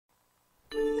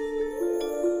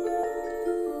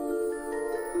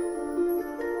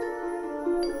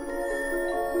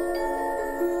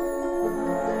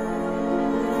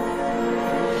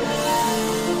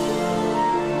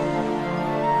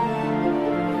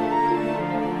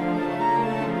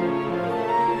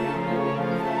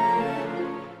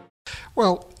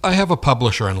Well, I have a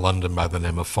publisher in London by the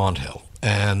name of Fonthill,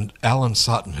 and Alan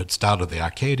Sutton had started the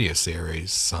Arcadia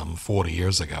series some 40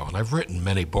 years ago, and I've written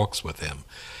many books with him.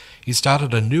 He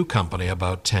started a new company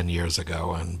about 10 years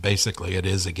ago, and basically it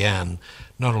is, again,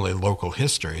 not only local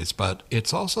histories, but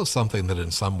it's also something that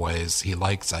in some ways he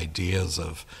likes ideas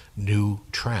of new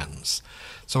trends.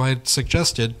 So I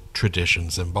suggested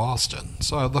Traditions in Boston.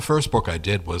 So the first book I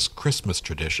did was Christmas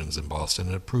Traditions in Boston,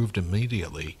 and it proved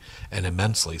immediately and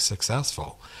immensely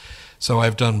successful. So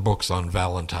I've done books on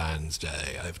Valentine's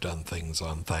Day, I've done things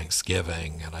on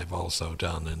Thanksgiving, and I've also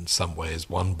done, in some ways,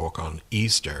 one book on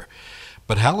Easter.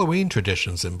 But Halloween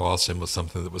Traditions in Boston was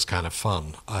something that was kind of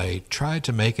fun. I tried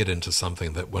to make it into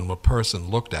something that when a person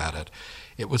looked at it,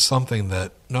 it was something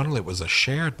that not only was a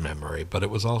shared memory, but it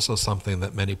was also something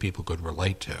that many people could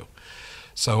relate to.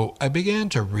 So I began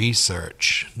to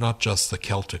research not just the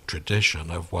Celtic tradition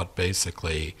of what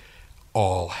basically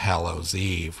All Hallows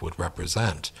Eve would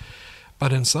represent,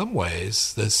 but in some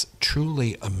ways this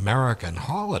truly American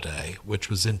holiday, which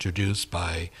was introduced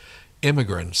by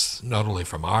immigrants, not only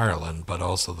from Ireland, but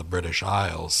also the British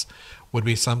Isles, would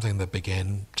be something that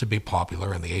began to be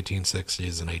popular in the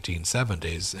 1860s and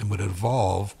 1870s and would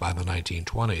evolve by the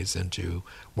 1920s into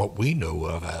what we knew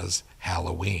of as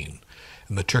Halloween.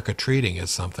 And the trick-or-treating is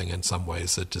something in some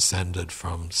ways that descended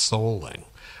from souling,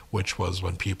 which was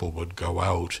when people would go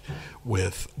out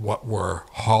with what were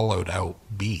hollowed-out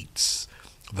beets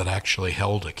that actually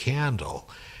held a candle,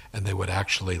 and they would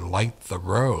actually light the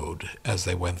road as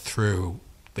they went through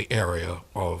the area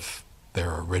of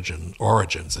their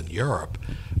origins in Europe.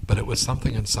 But it was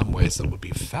something in some ways that would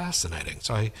be fascinating.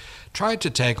 So I tried to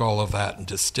take all of that and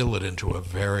distill it into a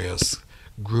various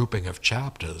grouping of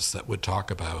chapters that would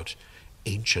talk about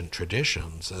ancient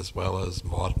traditions as well as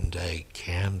modern day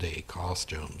candy,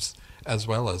 costumes, as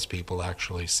well as people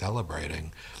actually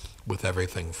celebrating with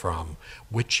everything from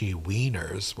witchy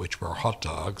wieners, which were hot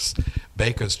dogs,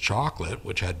 baker's chocolate,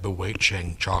 which had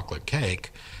bewitching chocolate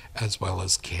cake, as well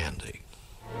as candy.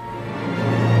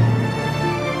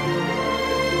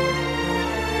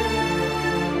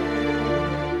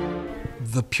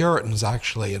 The Puritans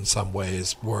actually, in some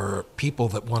ways, were people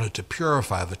that wanted to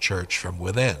purify the church from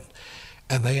within.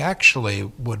 And they actually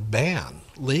would ban,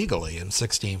 legally in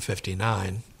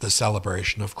 1659, the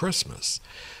celebration of Christmas.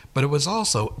 But it was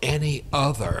also any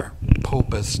other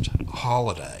popist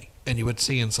holiday. And you would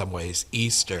see in some ways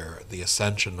Easter, the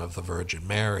Ascension of the Virgin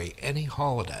Mary, any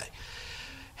holiday.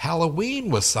 Halloween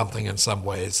was something in some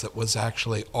ways that was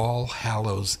actually All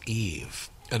Hallows Eve.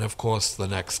 And of course the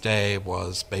next day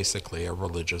was basically a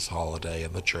religious holiday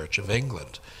in the Church of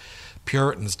England.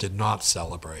 Puritans did not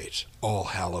celebrate All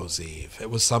Hallows Eve. It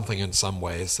was something in some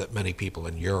ways that many people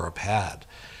in Europe had.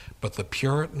 But the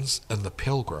Puritans and the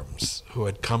Pilgrims who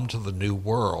had come to the New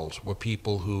World were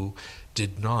people who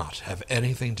did not have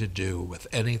anything to do with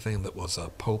anything that was a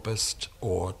popist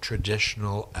or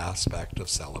traditional aspect of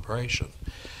celebration.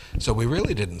 So we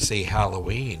really didn't see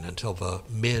Halloween until the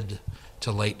mid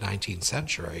to late 19th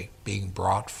century being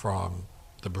brought from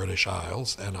the British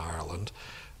Isles and Ireland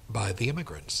by the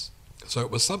immigrants. So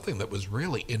it was something that was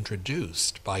really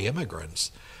introduced by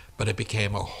immigrants, but it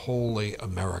became a wholly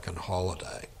American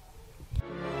holiday.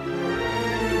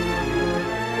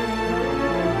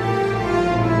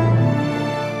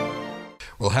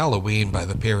 Well, Halloween by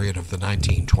the period of the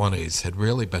 1920s had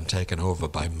really been taken over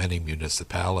by many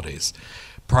municipalities.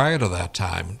 Prior to that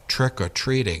time,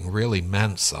 trick-or-treating really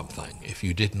meant something. If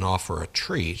you didn't offer a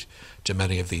treat to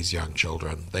many of these young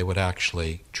children, they would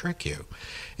actually trick you.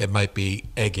 It might be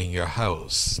egging your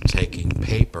house, taking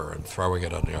paper and throwing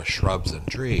it on your shrubs and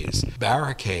trees,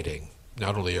 barricading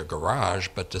not only your garage,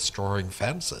 but destroying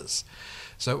fences.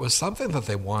 So it was something that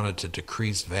they wanted to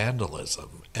decrease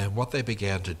vandalism, and what they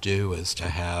began to do is to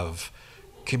have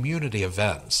community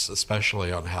events,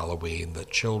 especially on Halloween, that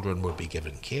children would be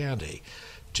given candy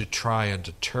to try and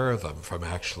deter them from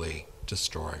actually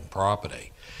destroying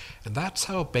property. And that's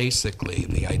how basically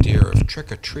the idea of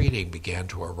trick-or-treating began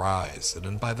to arise. And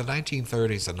then by the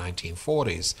 1930s and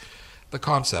 1940s, the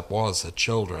concept was that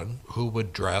children who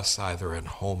would dress either in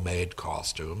homemade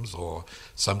costumes or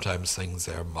sometimes things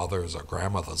their mothers or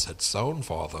grandmothers had sewn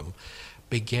for them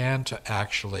began to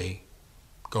actually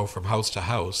go from house to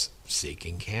house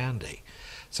seeking candy.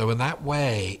 So in that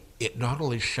way, it not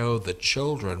only showed that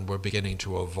children were beginning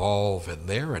to evolve in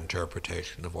their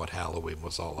interpretation of what Halloween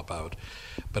was all about,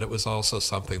 but it was also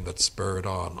something that spurred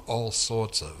on all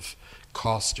sorts of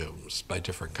costumes by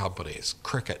different companies,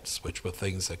 crickets, which were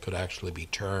things that could actually be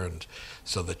turned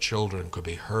so that children could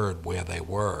be heard where they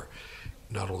were.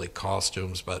 Not only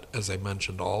costumes, but as I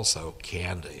mentioned also,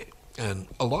 candy. And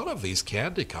a lot of these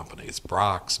candy companies,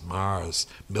 Brock's, Mars,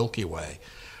 Milky Way,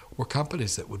 were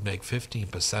companies that would make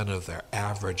 15% of their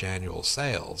average annual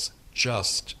sales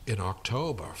just in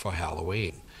October for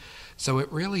Halloween. So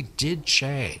it really did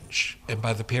change. And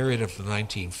by the period of the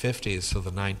 1950s to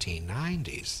the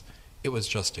 1990s, it was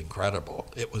just incredible.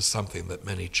 It was something that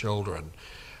many children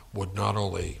would not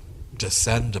only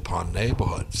descend upon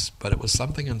neighborhoods, but it was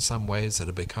something in some ways that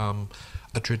had become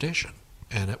a tradition.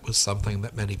 And it was something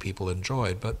that many people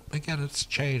enjoyed. But again, it's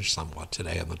changed somewhat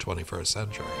today in the 21st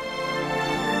century.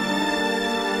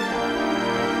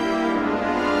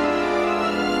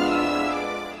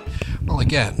 Well,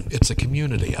 again, it's a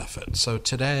community effort. So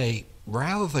today,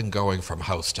 rather than going from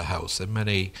house to house, and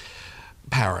many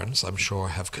parents, I'm sure,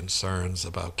 have concerns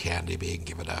about candy being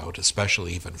given out,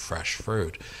 especially even fresh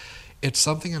fruit, it's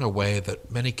something in a way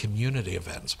that many community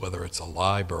events, whether it's a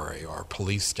library or a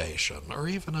police station or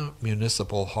even a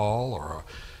municipal hall or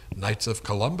a Knights of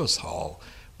Columbus hall,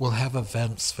 will have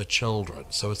events for children.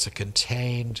 So it's a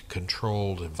contained,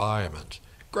 controlled environment.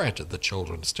 Granted, the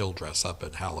children still dress up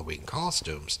in Halloween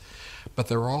costumes, but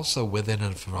they're also within an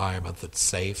environment that's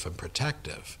safe and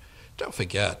protective. Don't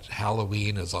forget,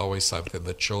 Halloween is always something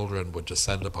that children would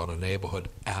descend upon a neighborhood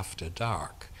after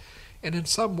dark. And in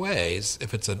some ways,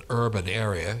 if it's an urban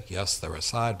area, yes, there are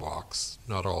sidewalks.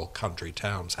 Not all country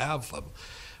towns have them.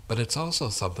 But it's also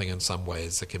something in some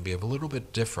ways that can be a little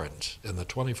bit different in the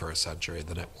 21st century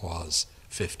than it was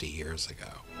 50 years ago.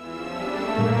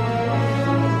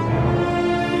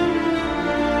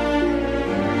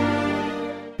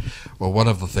 Well, one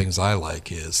of the things I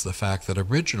like is the fact that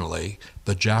originally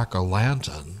the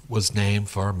jack-o'-lantern was named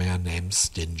for a man named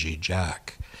Stingy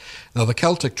Jack. Now, the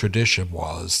Celtic tradition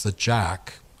was that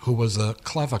Jack, who was a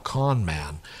clever con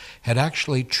man, had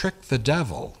actually tricked the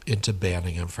devil into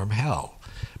banning him from hell.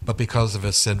 But because of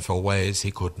his sinful ways,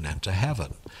 he couldn't enter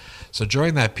heaven. So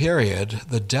during that period,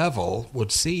 the devil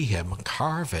would see him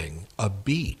carving a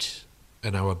beet.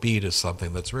 And now a beet is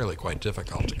something that's really quite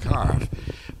difficult to carve,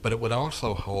 but it would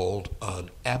also hold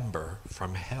an ember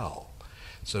from hell.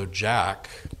 So Jack,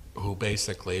 who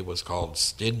basically was called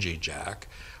Stingy Jack,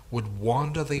 would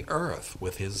wander the earth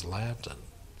with his lantern,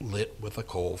 lit with a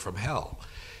coal from hell.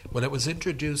 When it was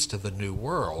introduced to the New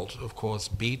World, of course,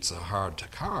 beets are hard to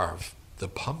carve. The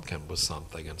pumpkin was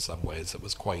something in some ways that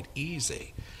was quite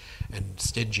easy. And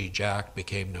Stingy Jack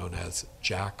became known as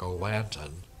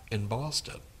Jack-o'-lantern in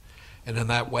Boston. And in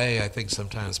that way, I think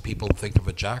sometimes people think of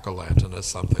a jack-o'-lantern as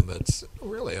something that's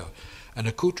really an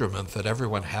accoutrement that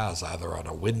everyone has, either on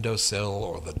a windowsill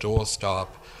or the doorstop,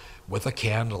 with a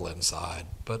candle inside.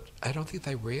 But I don't think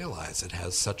they realize it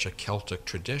has such a Celtic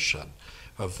tradition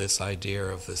of this idea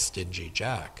of the Stingy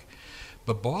Jack.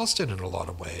 But Boston, in a lot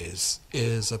of ways,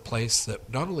 is a place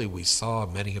that not only we saw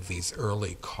many of these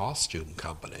early costume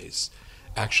companies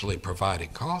actually providing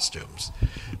costumes,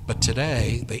 but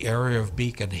today the area of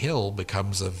Beacon Hill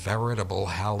becomes a veritable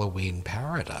Halloween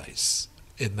paradise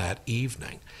in that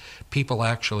evening. People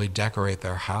actually decorate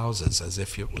their houses as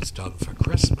if it was done for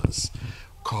Christmas.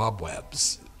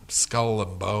 Cobwebs, skull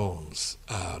and bones,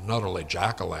 not only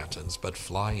jack-o'-lanterns, but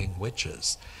flying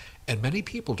witches. And many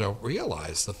people don't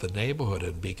realize that the neighborhood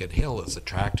in Beacon Hill is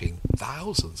attracting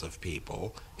thousands of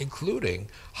people, including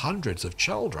hundreds of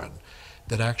children,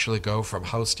 that actually go from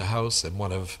house to house in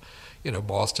one of,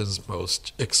 Boston's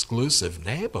most exclusive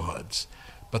neighborhoods.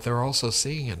 But they're also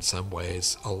seeing in some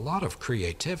ways a lot of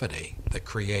creativity that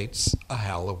creates a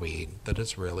Halloween that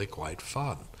is really quite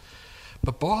fun.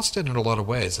 But Boston, in a lot of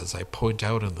ways, as I point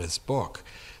out in this book,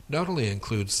 not only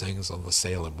includes things on the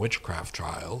Salem witchcraft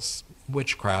trials.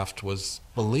 Witchcraft was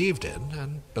believed in,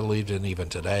 and believed in even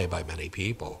today by many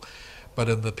people. But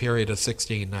in the period of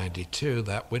 1692,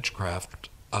 that witchcraft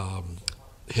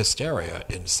hysteria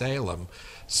in Salem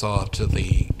saw to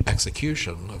the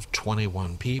execution of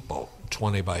 21 people,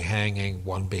 20 by hanging,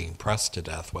 one being pressed to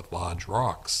death with large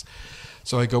rocks.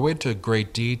 So I go into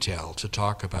great detail to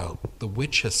talk about the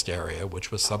witch hysteria, which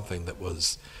was something that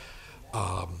was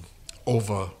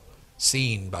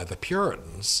overseen by the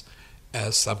Puritans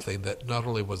as something that not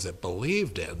only was it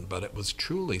believed in, but it was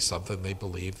truly something they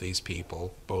believed these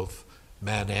people, both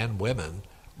men and women,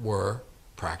 were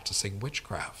practicing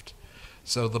witchcraft.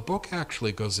 So the book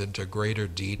actually goes into greater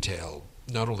detail,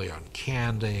 not only on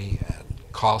candy and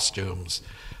costumes,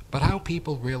 but how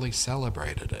people really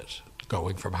celebrated it,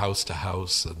 going from house to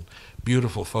house, and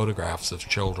beautiful photographs of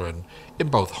children in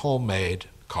both homemade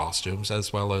costumes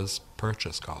as well as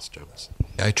purchase costumes.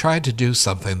 I tried to do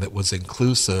something that was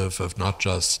inclusive of not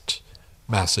just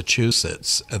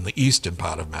Massachusetts and the eastern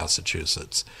part of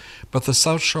Massachusetts, but the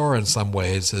South Shore in some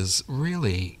ways is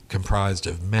really comprised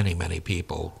of many, many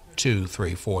people 2,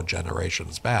 3, 4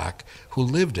 generations back who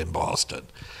lived in Boston.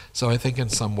 So I think in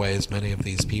some ways many of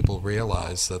these people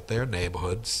realize that their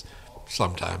neighborhoods,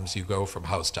 sometimes you go from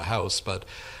house to house, but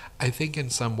I think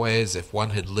in some ways if one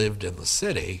had lived in the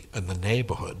city, in the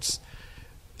neighborhoods,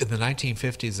 in the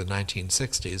 1950s and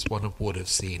 1960s, one would have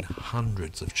seen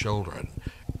hundreds of children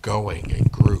going in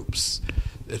groups.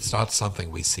 It's not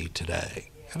something we see today.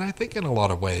 And I think in a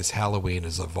lot of ways Halloween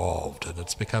has evolved and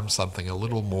it's become something a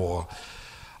little more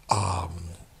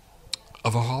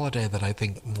of a holiday that I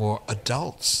think more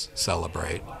adults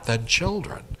celebrate than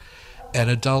children. And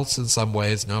adults in some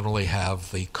ways not only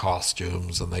have the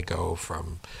costumes and they go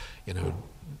from,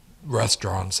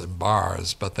 restaurants and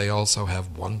bars, but they also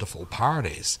have wonderful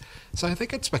parties. So I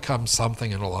think it's become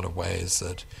something in a lot of ways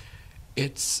that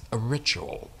it's a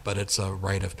ritual, but it's a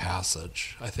rite of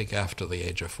passage. I think after the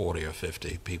age of 40 or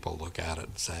 50, people look at it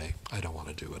and say, I don't want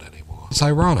to do it anymore. It's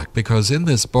ironic because in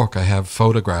this book I have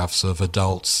photographs of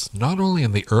adults not only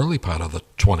in the early part of the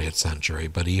 20th century,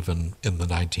 but even in the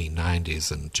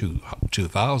 1990s and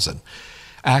 2000,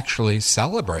 actually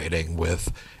celebrating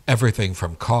with everything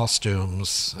from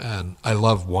costumes, and I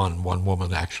love one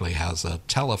woman actually has a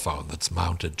telephone that's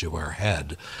mounted to her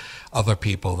head. Other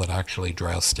people that actually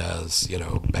dressed as,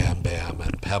 Bam Bam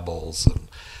and Pebbles and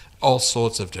all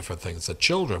sorts of different things that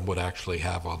children would actually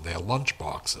have on their lunch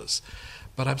boxes.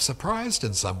 But I'm surprised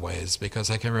in some ways because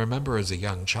I can remember as a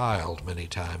young child many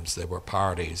times there were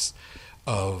parties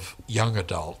of young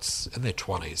adults in their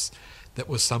 20s that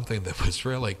was something that was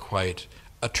really quite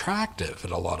attractive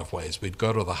in a lot of ways. We'd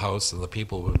go to the house and the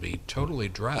people would be totally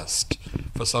dressed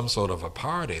for some sort of a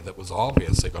party that was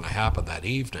obviously going to happen that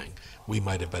evening. We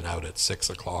might have been out at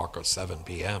 6 o'clock or 7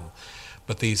 p.m.,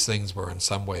 but these things were in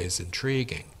some ways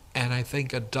intriguing. And I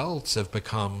think adults have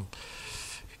become,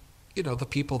 the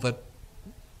people that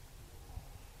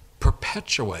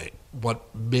perpetuate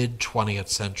what mid-20th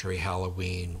century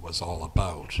Halloween was all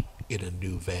about in a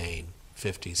new vein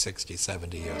 50, 60,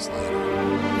 70 years later.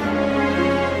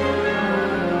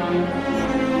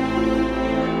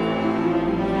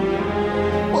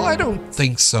 Well, I don't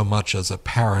think so much as a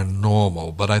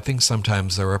paranormal, but I think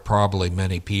sometimes there are probably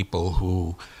many people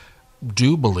who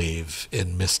do believe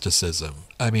in mysticism.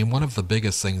 I mean, one of the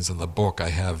biggest things in the book, I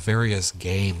have various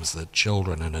games that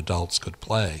children and adults could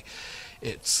play.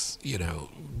 It's,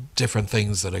 different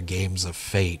things that are games of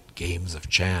fate, games of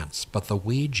chance, but the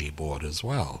Ouija board as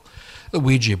well. The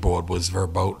Ouija board was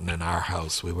verboten in our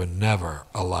house. We were never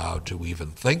allowed to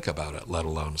even think about it, let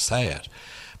alone say it.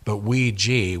 But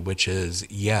Ouija, which is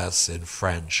yes in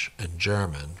French and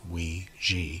German,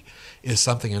 Ouija, is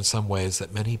something in some ways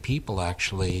that many people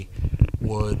actually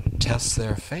would test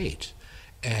their fate.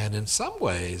 And in some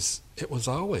ways, it was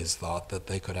always thought that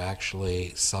they could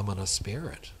actually summon a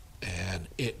spirit. And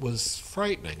it was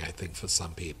frightening, I think, for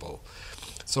some people.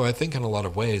 So I think in a lot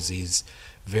of ways, these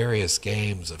various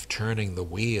games of turning the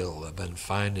wheel and then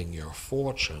finding your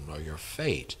fortune or your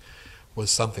fate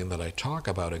was something that I talk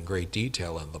about in great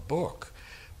detail in the book.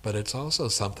 But it's also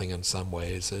something in some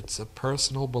ways, it's a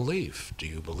personal belief. Do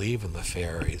you believe in the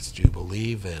fairies? Do you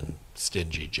believe in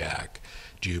Stingy Jack?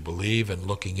 Do you believe in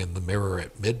looking in the mirror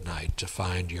at midnight to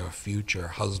find your future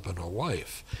husband or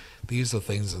wife? These are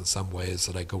things in some ways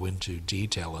that I go into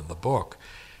detail in the book.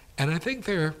 And I think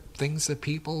they're things that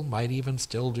people might even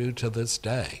still do to this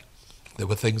day. There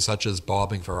were things such as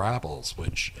bobbing for apples,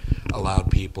 which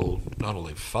allowed people not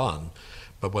only fun,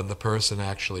 but when the person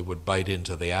actually would bite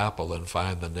into the apple and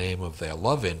find the name of their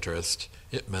love interest,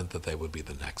 it meant that they would be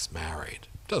the next married.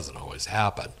 Doesn't always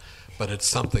happen, but it's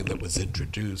something that was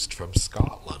introduced from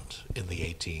Scotland in the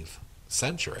 18th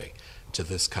century to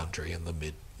this country in the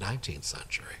mid-19th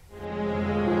century.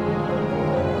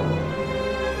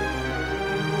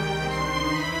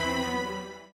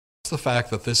 The fact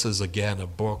that this is again a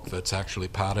book that's actually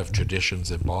part of traditions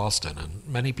in Boston, and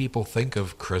many people think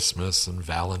of Christmas and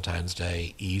Valentine's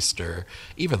Day, Easter,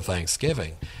 even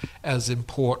Thanksgiving as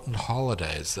important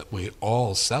holidays that we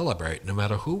all celebrate no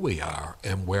matter who we are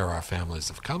and where our families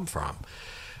have come from.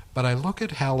 But I look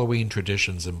at Halloween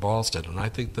traditions in Boston, and I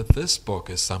think that this book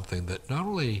is something that not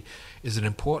only is an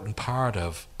important part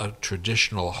of a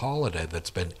traditional holiday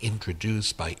that's been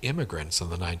introduced by immigrants in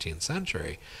the 19th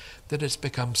century, that it's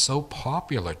become so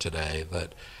popular today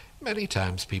that many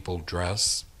times people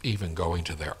dress, even going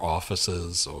to their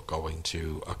offices or going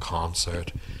to a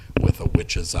concert with a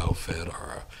witch's outfit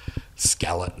or a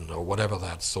skeleton or whatever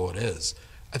that sort is.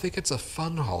 I think it's a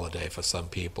fun holiday for some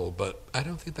people, but I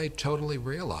don't think they totally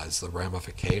realize the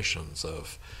ramifications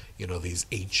of, these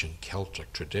ancient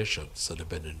Celtic traditions that have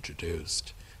been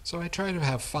introduced. So I try to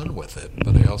have fun with it,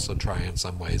 but I also try in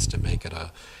some ways to make it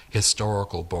a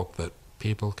historical book that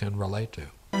people can relate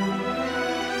to.